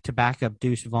back to back up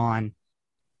Deuce Vaughn,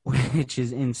 which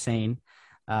is insane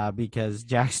because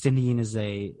Jax Deneen is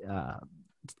a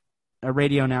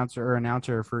radio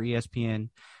announcer for ESPN.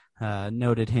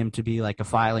 Noted him to be like a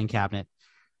filing cabinet.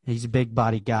 He's a big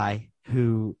body guy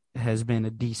who has been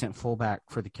a decent fullback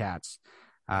for the Cats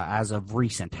as of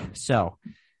recent. So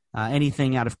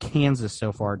anything out of Kansas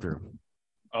so far, Drew?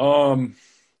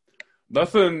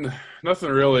 Nothing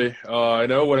really. I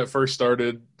know when it first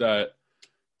started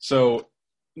so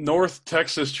North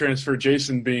Texas transfer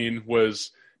Jason Bean was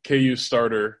KU's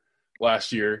starter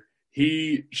last year.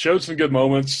 He showed some good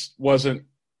moments, wasn't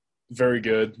very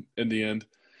good in the end.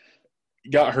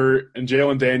 Got hurt, and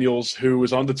Jalen Daniels, who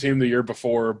was on the team the year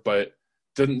before but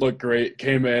didn't look great,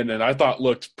 came in and I thought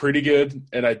looked pretty good.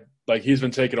 And he's been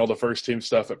taking all the first team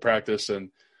stuff at practice, and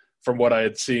from what I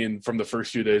had seen from the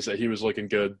first few days that he was looking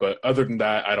good. But other than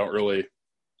that, I don't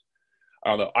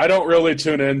know. I don't really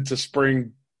tune in to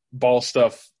spring ball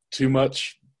stuff too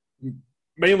much,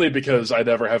 mainly because I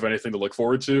never have anything to look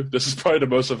forward to. This is probably the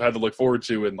most I've had to look forward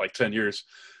to in 10 years.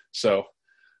 So,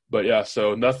 but yeah,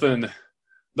 so nothing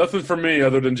for me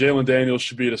other than Jalen Daniels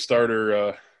should be the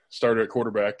starter at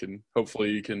quarterback, and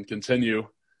hopefully he can continue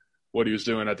what he was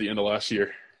doing at the end of last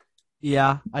year.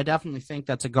 Yeah, I definitely think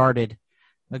that's a guarded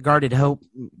hope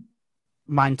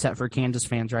mindset for Kansas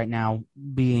fans right now,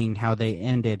 being how they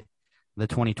ended the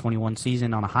 2021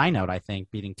 season on a high note, I think,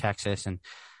 beating Texas and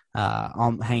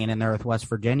hanging in there with West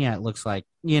Virginia. It looks like,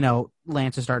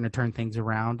 Lance is starting to turn things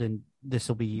around, and this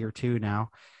will be year 2 now.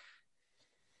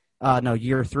 No,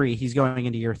 year 3. He's going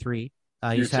into year 3.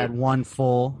 Year He's had two. one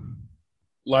full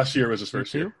Last year was his year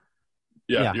first year. 2.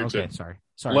 Yeah, Yeah. year two. Okay. Sorry.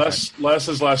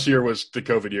 Les's last year was the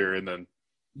COVID year, and then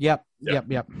Yep. yeah, Yep.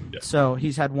 yeah. So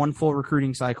he's had one full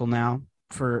recruiting cycle now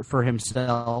for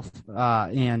himself,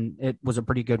 and it was a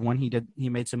pretty good one. He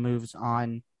made some moves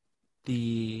in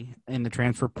the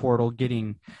transfer portal,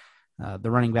 getting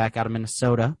the running back out of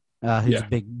Minnesota, who's Yeah.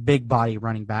 a big body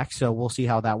running back. So we'll see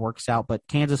how that works out. But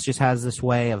Kansas just has this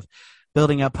way of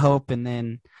building up hope and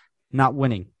then not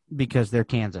winning because they're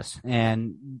Kansas.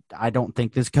 And I don't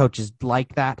think this coach is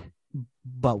like that,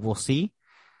 but we'll see.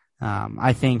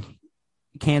 I think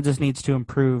Kansas needs to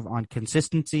improve on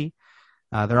consistency.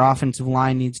 Their offensive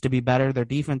line needs to be better. Their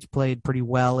defense played pretty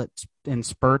well in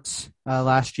spurts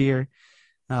last year.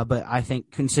 But I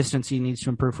think consistency needs to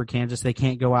improve for Kansas. They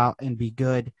can't go out and be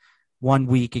good one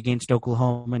week against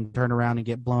Oklahoma and turn around and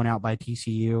get blown out by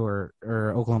TCU or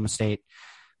Oklahoma State.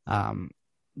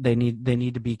 They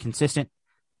need to be consistent.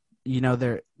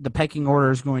 The pecking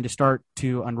order is going to start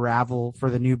to unravel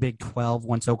for the new Big 12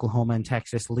 once Oklahoma and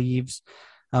Texas leaves.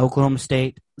 Oklahoma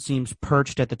State seems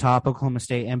perched at the top. Oklahoma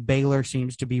State and Baylor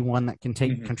seems to be one that can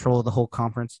take control of the whole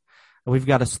conference. We've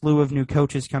got a slew of new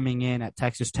coaches coming in at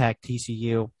Texas Tech,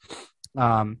 TCU,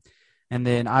 and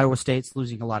then Iowa State's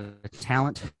losing a lot of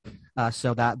talent,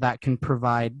 so that can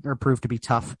provide or prove to be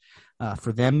tough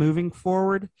for them moving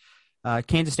forward.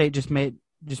 Kansas State just made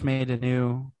a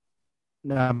new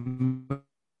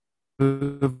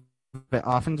move at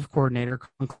offensive coordinator.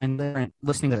 And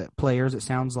listening to players, it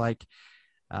sounds like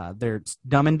they're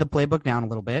dumbing the playbook down a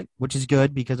little bit, which is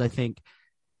good because I think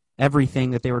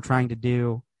everything that they were trying to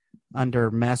do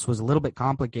under Mess was a little bit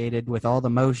complicated with all the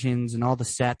motions and all the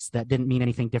sets that didn't mean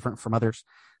anything different from others.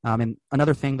 And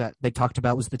another thing that they talked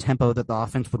about was the tempo that the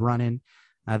offense would run in.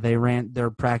 They're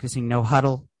practicing no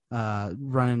huddle,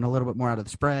 running a little bit more out of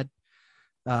the spread.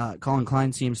 Colin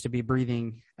Klein seems to be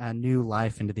breathing new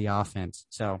life into the offense.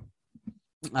 So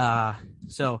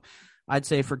I'd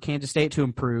say for Kansas State to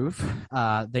improve,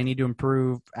 they need to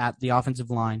improve at the offensive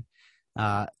line.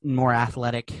 More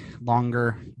athletic,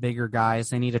 longer, bigger guys.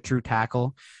 They need a true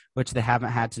tackle, which they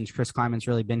haven't had since Chris Kleiman's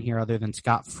really been here other than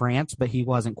Scott France, but he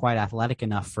wasn't quite athletic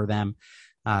enough for them.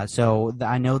 So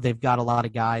I know they've got a lot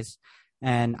of guys.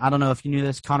 And I don't know if you knew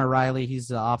this, Connor Riley, he's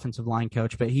the offensive line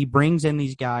coach, but he brings in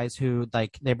these guys who,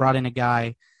 like, they brought in a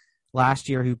guy last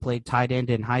year who played tight end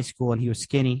in high school and he was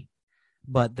skinny,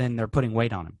 but then they're putting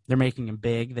weight on him. They're making him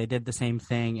big. They did the same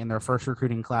thing in their first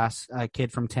recruiting class, a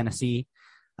kid from Tennessee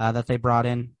that they brought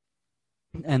in,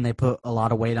 and they put a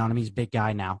lot of weight on him. He's a big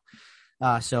guy now.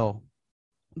 So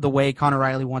the way Connor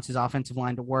Riley wants his offensive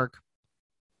line to work,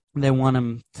 he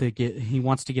wants to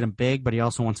get him big, but he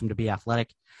also wants him to be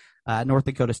athletic. At North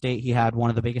Dakota State, he had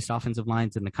one of the biggest offensive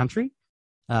lines in the country,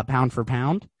 pound for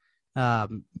pound,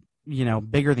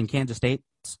 bigger than Kansas State.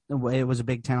 It was a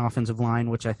Big Ten offensive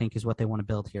line, which I think is what they want to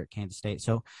build here at Kansas State.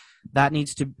 So that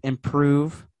needs to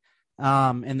improve.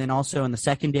 And then also in the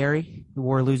secondary,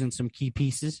 we're losing some key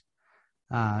pieces.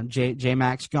 J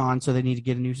Mac's gone, so they need to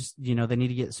get they need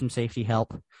to get some safety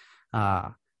help.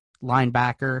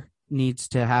 Linebacker needs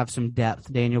to have some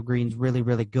depth. Daniel Green's really,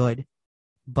 really good,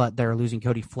 but they're losing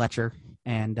Cody Fletcher,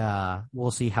 and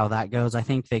we'll see how that goes. I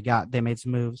think they made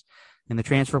some moves in the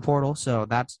transfer portal, so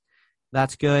that's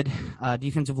good.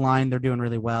 Defensive line, they're doing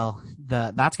really well.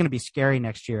 That's going to be scary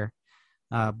next year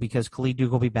because Khalid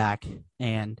Duke will be back,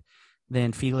 and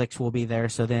then Felix will be there,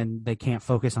 so then they can't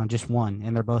focus on just one,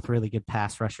 and they're both really good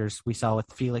pass rushers. We saw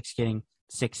with Felix getting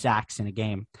 6 sacks in a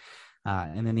game,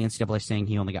 and then the NCAA saying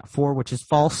he only got 4, which is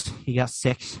false. He got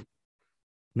 6.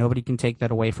 Nobody can take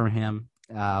that away from him.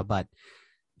 But,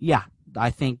 yeah, I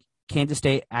think Kansas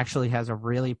State actually has a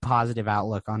really positive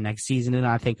outlook on next season, and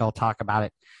I think I'll talk about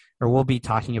it, or we'll be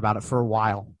talking about it for a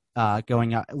while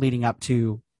leading up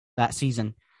to that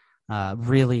season.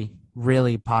 Really,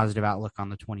 really positive outlook on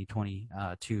the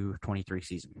 2022-23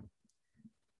 season.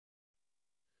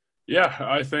 Yeah,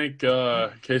 I think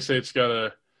K-State's got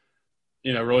a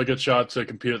really good shot to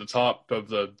compete at the top of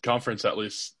the conference at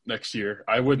least next year.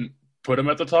 I wouldn't put them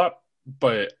at the top,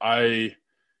 but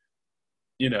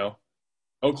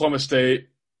Oklahoma State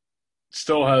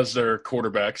still has their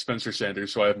quarterback, Spencer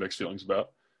Sanders, who I have mixed feelings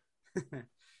about.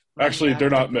 Actually, they're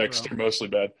not mixed. They're mostly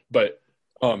bad. But,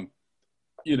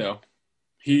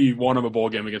 he won him a bowl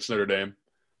game against Notre Dame.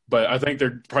 But I think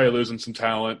they're probably losing some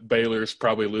talent. Baylor's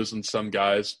probably losing some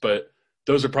guys. But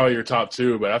those are probably your top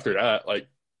 2. But after that,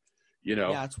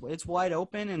 yeah, it's wide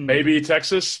open. And maybe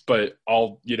Texas, but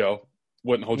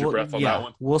Wouldn't hold your Well, breath on that yeah,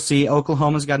 one. we'll see.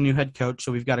 Oklahoma's got a new head coach,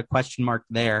 so we've got a question mark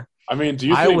there. I mean, do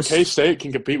you Iowa think K-State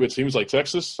can compete with teams like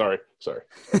Texas? Sorry.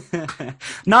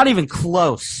 Not even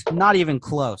close. Not even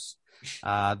close.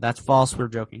 That's false. We're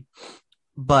joking.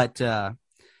 But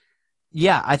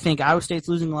yeah, I think Iowa State's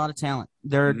losing a lot of talent.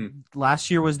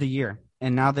 Last year was the year,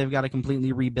 and now they've got to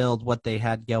completely rebuild what they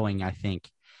had going, I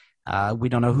think. We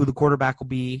don't know who the quarterback will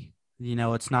be.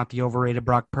 It's not the overrated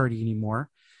Brock Purdy anymore.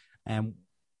 And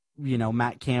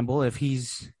Matt Campbell, if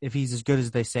he's as good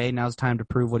as they say, now's time to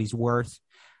prove what he's worth.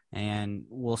 And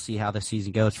we'll see how the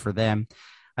season goes for them.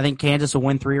 I think Kansas will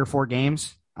win 3 or 4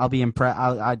 games. I'll be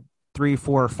impressed. 3,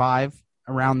 4, or 5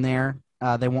 around there.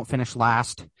 They won't finish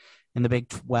last in the Big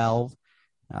 12.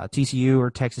 TCU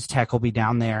or Texas Tech will be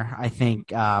down there. I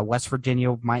think West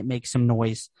Virginia might make some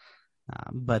noise,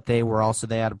 but they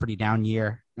had a pretty down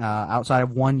year. Outside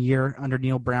of 1 year under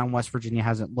Neil Brown, West Virginia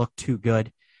hasn't looked too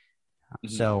good.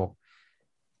 So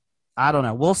I don't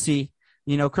know. We'll see.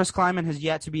 Chris Kleiman has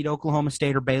yet to beat Oklahoma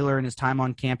State or Baylor in his time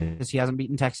on campus. He hasn't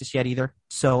beaten Texas yet either.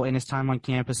 So in his time on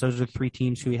campus, those are 3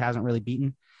 teams who he hasn't really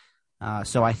beaten.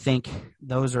 So I think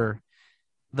those are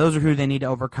who they need to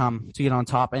overcome to get on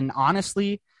top. And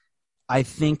honestly, I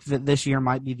think that this year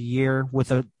might be the year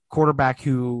with a quarterback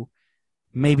who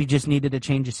maybe just needed a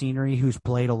change of scenery, who's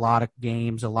played a lot of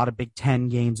games, a lot of Big Ten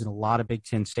games in a lot of Big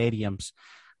Ten stadiums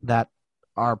that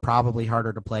are probably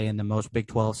harder to play in than most Big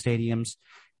 12 stadiums.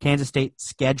 Kansas State's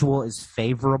schedule is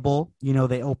favorable.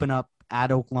 They open up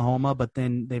at Oklahoma, but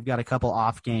then they've got a couple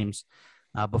off games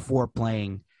before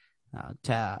playing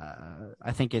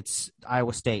I think it's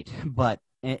Iowa State, but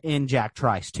in Jack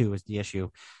Trice too is the issue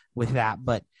with that.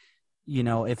 But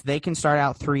if they can start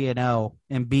out 3-0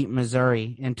 and beat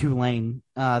Missouri and Tulane,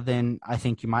 then I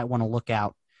think you might want to look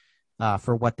out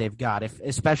for what they've got.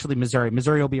 Especially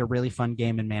Missouri will be a really fun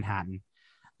game in Manhattan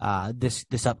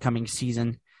this upcoming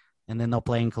season. And then they'll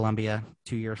play in Columbia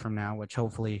 2 years from now, which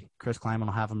hopefully Chris Kleiman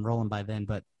will have them rolling by then.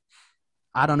 But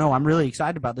I don't know. I'm really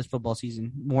excited about this football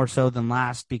season, more so than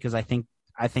last, because I think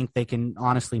they can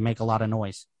honestly make a lot of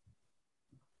noise.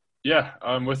 Yeah,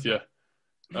 I'm with you.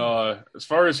 As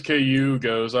far as KU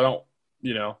goes, I don't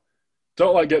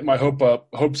like getting my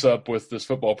hopes up with this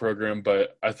football program,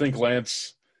 but I think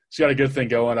Lance, he's got a good thing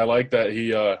going. I like that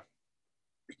he,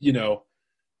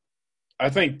 I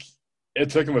think it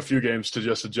took him a few games to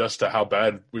just adjust to how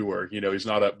bad we were. He's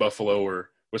not at Buffalo or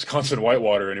Wisconsin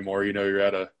Whitewater anymore. You're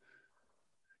at a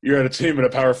team in a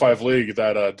Power 5 league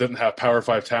that didn't have Power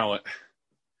 5 talent.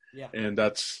 Yeah. And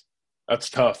that's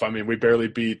tough. I mean, we barely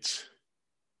beat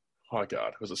 – oh,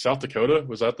 God. Was it South Dakota?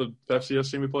 Was that the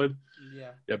FCS team we played?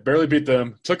 Yeah. Yeah, barely beat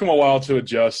them. Took them a while to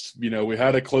adjust. We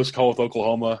had a close call with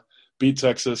Oklahoma, beat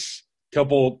Texas,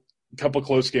 couple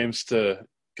close games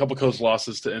couple close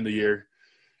losses to end the year.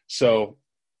 So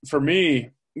for me,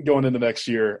 going into next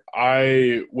year,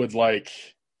 I would like –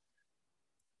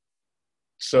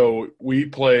 so we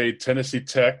play Tennessee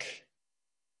Tech,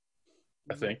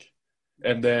 I think,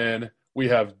 and then we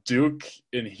have Duke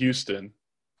in Houston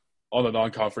on the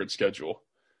non-conference schedule.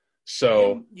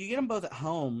 So you get them both at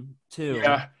home too.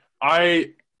 Yeah,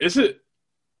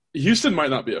 Houston might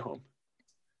not be at home.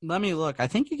 Let me look. I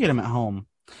think you get them at home,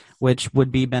 which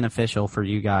would be beneficial for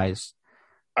you guys.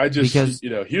 Because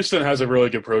Houston has a really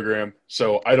good program,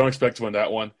 so I don't expect to win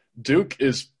that one. Duke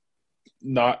is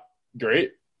not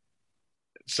great.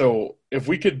 So if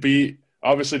we could beat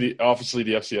obviously the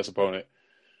FCS opponent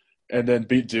and then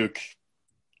beat Duke,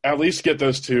 at least get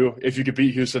those 2. If you could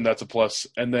beat Houston, that's a plus.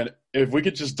 And then if we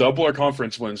could just double our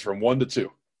conference wins from 1 to 2,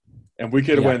 and we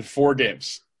could win 4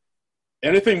 games.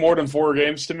 Anything more than 4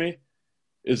 games to me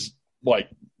is like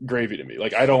gravy to me.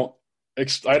 Like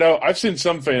I've seen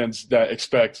some fans that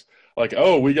expect like,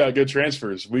 oh, we got good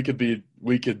transfers. We could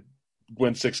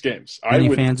win 6 games.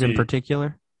 Any fans in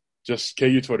particular? Just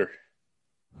KU Twitter.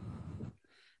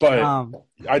 But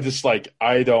I just I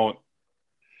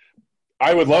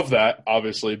would love that,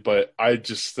 obviously, but I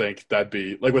just think that'd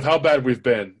be like with how bad we've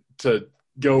been to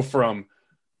go from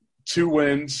 2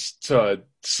 wins to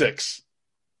 6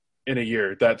 in a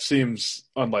year. That seems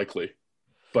unlikely.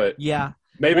 But yeah,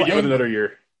 maybe give it another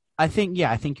year. I think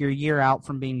you're a year out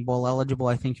from being bowl eligible.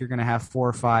 I think you're going to have 4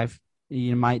 or 5.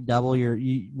 You might double your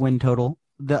win total.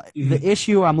 The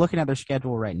issue, I'm looking at their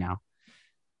schedule right now.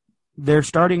 They're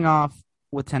starting off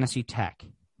with Tennessee Tech,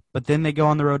 but then they go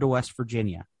on the road to West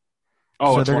Virginia.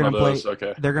 Oh, so it's one of those.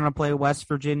 Okay. They're going to play West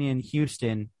Virginia and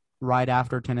Houston right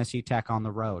after Tennessee Tech on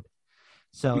the road.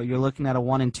 So you're looking at a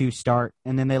 1-2 start.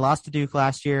 And then they lost to Duke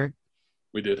last year.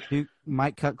 We did. Duke,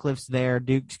 Mike Cutcliffe's there.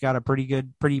 Duke's got a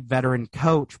pretty veteran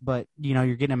coach, but,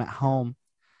 you're getting him at home.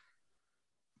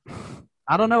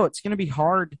 I don't know. It's going to be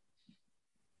hard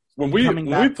coming when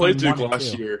we back played from Duke 1-2.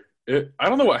 last year, I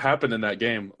don't know what happened in that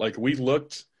game. Like we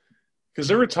looked because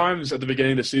there were times at the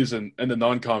beginning of the season in the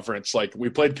non-conference, like we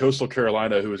played Coastal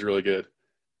Carolina, who was really good,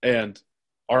 and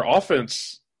our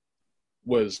offense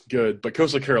was good, but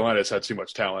Coastal Carolina has had too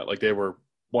much talent. Like they were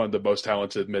one of the most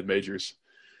talented mid-majors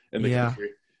in the Yeah.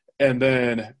 country. And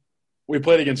then we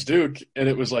played against Duke, and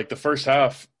it was like the first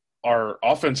half, our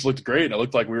offense looked great, and it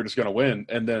looked like we were just going to win.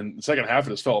 And then the second half,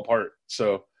 it just fell apart.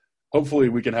 So hopefully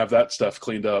we can have that stuff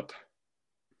cleaned up.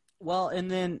 Well, and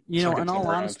then, Second in time all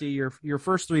around. honesty, your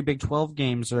first three Big 12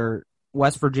 games are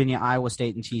West Virginia, Iowa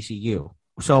State, and TCU.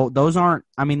 So those aren't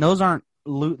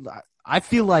I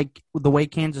feel like the way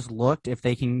Kansas looked, if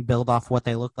they can build off what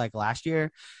they looked like last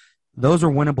year, those are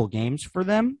winnable games for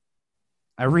them.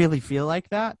 I really feel like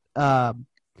that.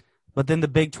 But then the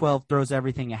Big 12 throws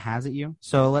everything it has at you.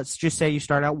 So let's just say you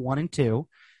start out 1-2,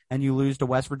 and you lose to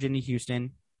West Virginia,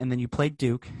 Houston, and then you play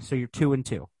Duke, so you're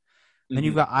 2-2. Then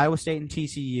you've got Iowa State and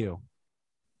TCU.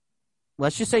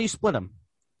 Let's just say you split them.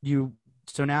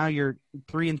 So now you're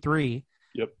 3-3.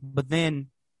 Yep. But then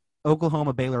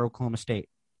Oklahoma, Baylor, Oklahoma State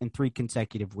in 3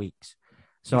 consecutive weeks.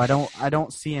 So I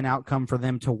don't see an outcome for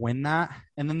them to win that.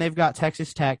 And then they've got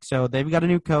Texas Tech, so they've got a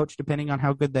new coach, depending on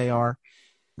how good they are.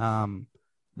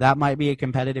 That might be a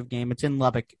competitive game. It's in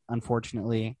Lubbock,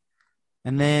 unfortunately.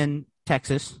 And then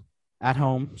Texas at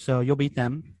home, so you'll beat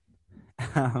them.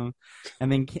 And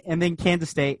then Kansas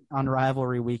State on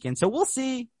rivalry weekend. So we'll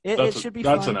see. It should be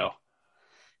that's fun. an L.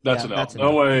 That's an L. That's an No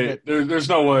L. way. There's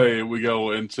no way we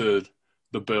go into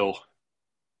the Bill.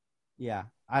 Yeah,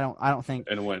 I don't think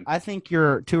and win. I think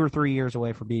you're 2 or 3 years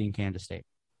away from beating Kansas State.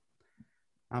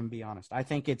 I'm gonna be honest. I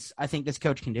think this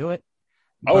coach can do it.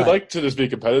 I would like to just be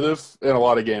competitive in a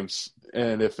lot of games,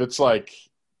 and if it's like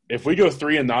if we go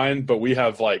 3-9, but we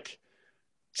have like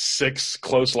 6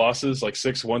 close losses, like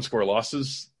 6 one-score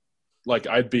losses, like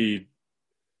I'd be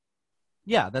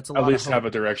that's a lot. At least of have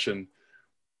a direction.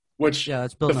 Which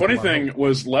that's the funny thing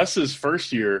was, Les's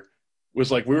first year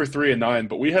was like we were 3-9,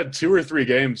 but we had 2 or 3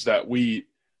 games that we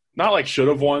not like should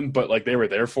have won, but like they were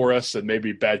there for us, and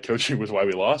maybe bad coaching was why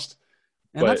we lost.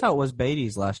 And that's how it was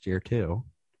Beatty's last year too.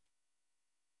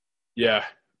 Yeah,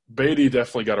 Beatty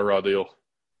definitely got a raw deal.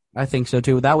 I think so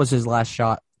too. That was his last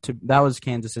shot. That was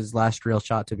Kansas's last real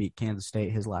shot to beat Kansas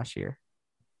State his last year.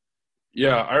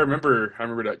 Yeah, I remember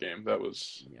that game. That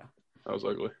was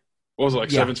ugly. What was it, like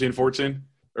 17-14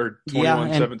 or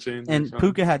 21-17? And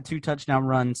Puka had 2 touchdown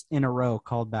runs in a row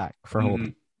called back for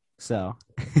holding. So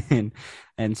and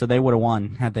so they would have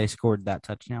won had they scored that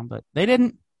touchdown, but they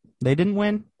didn't. They didn't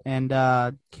win, and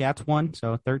Cats won,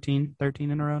 so 13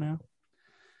 in a row now.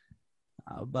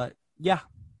 But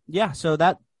so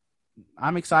that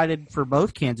I'm excited for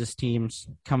both Kansas teams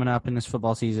coming up in this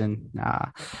football season.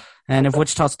 And if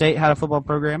Wichita State had a football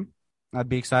program, I'd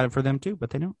be excited for them too,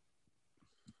 but they don't.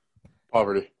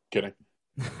 Poverty. Kidding.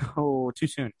 Oh, too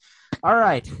soon. All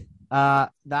right.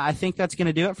 I think that's going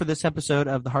to do it for this episode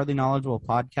of the Hardly Knowledgeable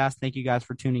podcast. Thank you guys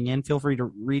for tuning in. Feel free to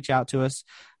reach out to us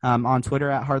on Twitter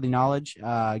at Hardly Knowledge.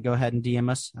 Go ahead and DM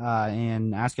us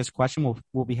and ask us a question.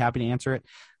 We'll be happy to answer it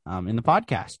in the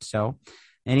podcast. So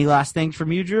any last things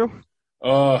from you, Drew?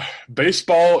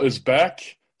 Baseball is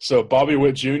back. So Bobby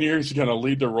Witt Jr. is going to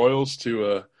lead the Royals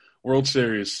to a World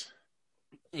Series.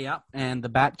 Yeah, and the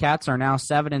Bat Cats are now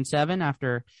 7-7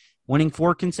 after winning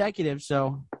 4 consecutive.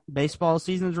 So baseball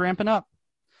season is ramping up.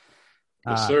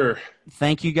 Yes, sir.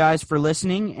 Thank you guys for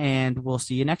listening, and we'll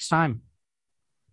see you next time.